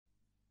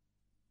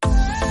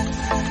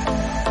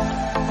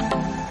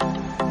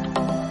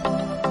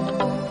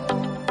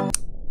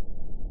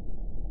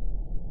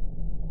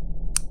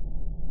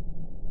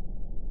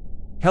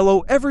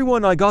Hello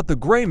everyone, I got the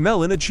gray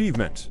melon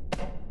achievement.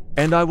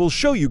 And I will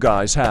show you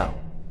guys how.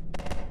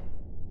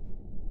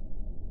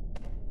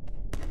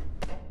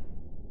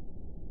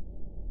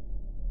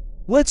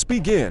 Let's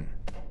begin.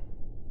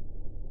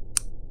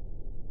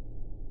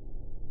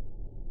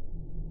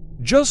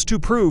 Just to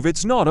prove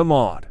it's not a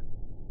mod.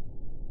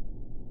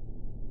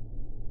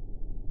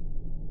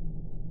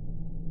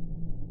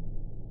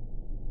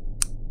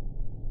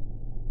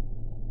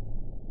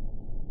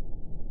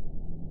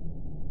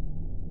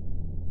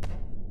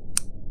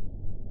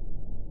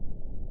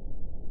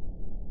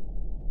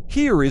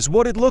 Here is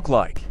what it looked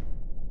like.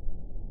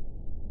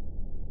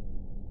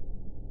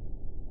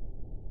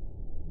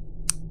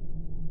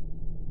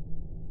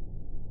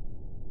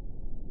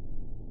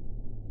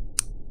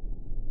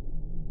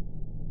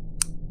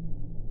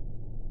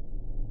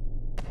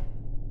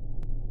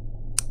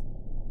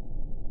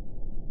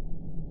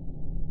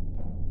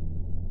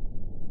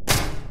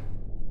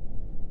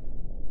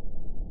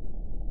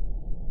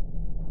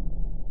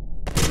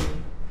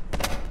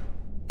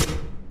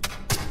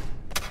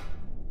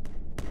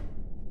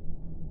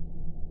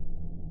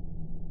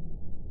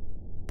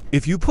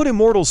 If you put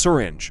immortal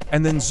syringe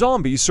and then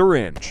zombie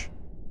syringe,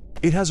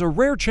 it has a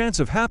rare chance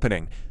of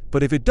happening,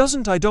 but if it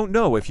doesn't, I don't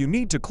know if you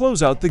need to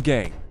close out the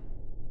game.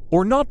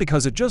 Or not,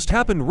 because it just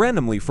happened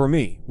randomly for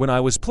me when I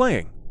was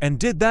playing and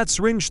did that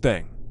syringe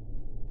thing.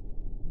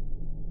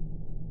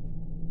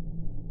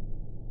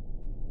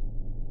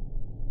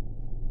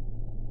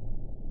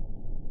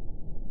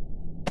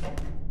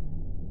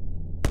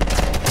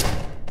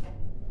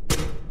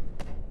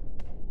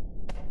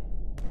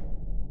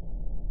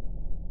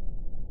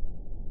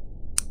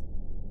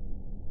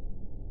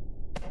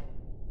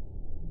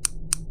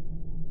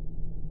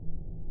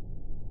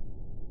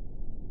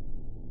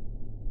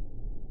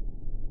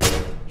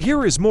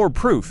 Here is more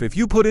proof. If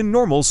you put in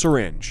normal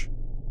syringe,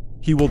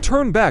 he will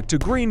turn back to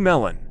green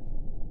melon.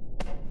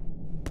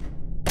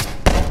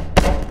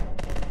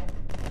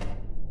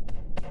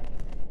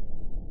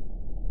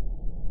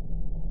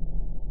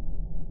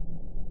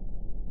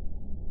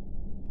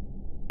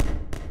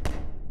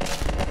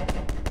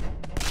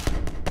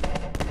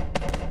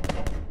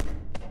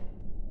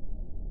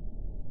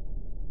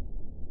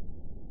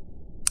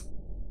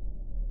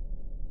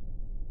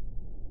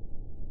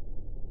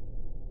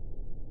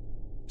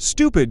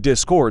 Stupid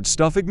Discord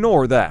stuff,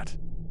 ignore that.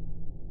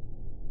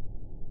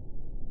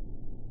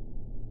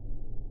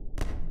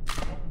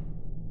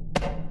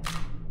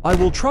 I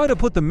will try to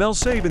put the mel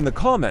save in the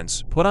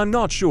comments, but I'm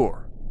not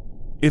sure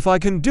if I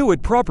can do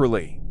it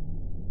properly.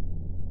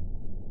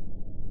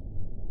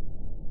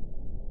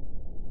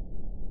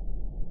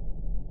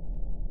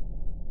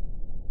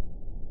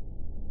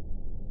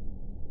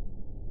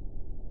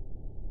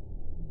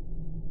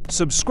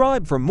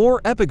 Subscribe for more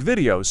epic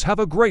videos. Have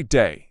a great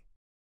day.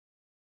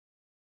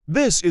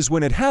 This is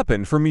when it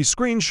happened for me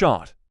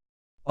screenshot.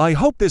 I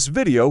hope this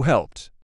video helped.